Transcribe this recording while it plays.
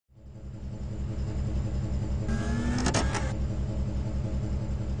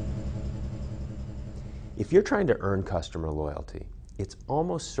If you're trying to earn customer loyalty, it's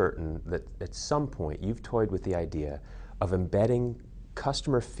almost certain that at some point you've toyed with the idea of embedding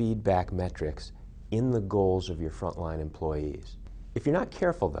customer feedback metrics in the goals of your frontline employees. If you're not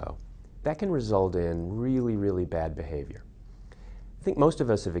careful, though, that can result in really, really bad behavior. I think most of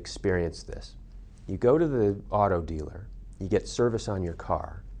us have experienced this. You go to the auto dealer, you get service on your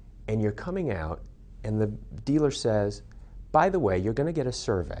car, and you're coming out and the dealer says, by the way, you're going to get a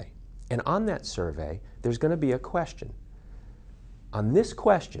survey. And on that survey, there's going to be a question. On this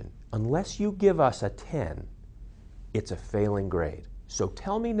question, unless you give us a 10, it's a failing grade. So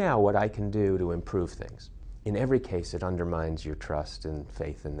tell me now what I can do to improve things. In every case, it undermines your trust and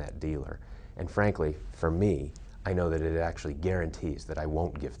faith in that dealer. And frankly, for me, I know that it actually guarantees that I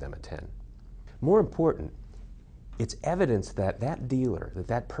won't give them a 10. More important, it's evidence that that dealer,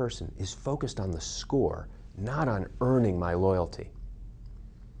 that person is focused on the score, not on earning my loyalty.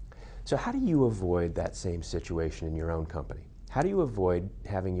 So how do you avoid that same situation in your own company? How do you avoid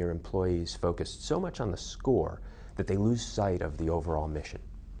having your employees focused so much on the score that they lose sight of the overall mission?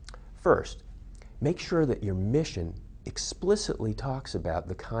 First, make sure that your mission explicitly talks about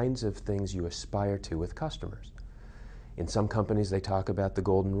the kinds of things you aspire to with customers. In some companies, they talk about the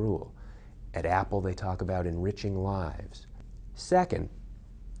golden rule. At Apple, they talk about enriching lives. Second,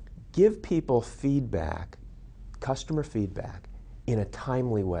 give people feedback, customer feedback, in a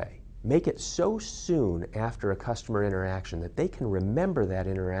timely way. Make it so soon after a customer interaction that they can remember that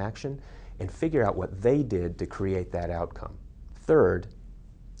interaction and figure out what they did to create that outcome. Third,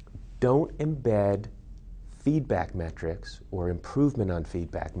 don't embed feedback metrics or improvement on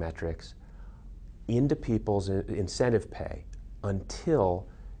feedback metrics into people's incentive pay until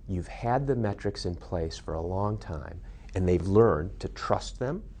you've had the metrics in place for a long time and they've learned to trust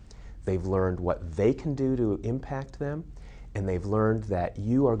them, they've learned what they can do to impact them, and they've learned that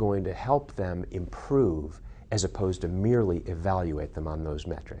you are going to help them improve as opposed to merely evaluate them on those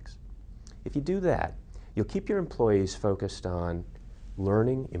metrics. If you do that, you'll keep your employees focused on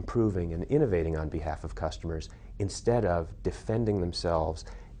learning, improving, and innovating on behalf of customers instead of defending themselves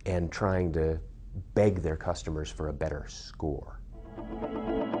and trying to beg their customers for a better score.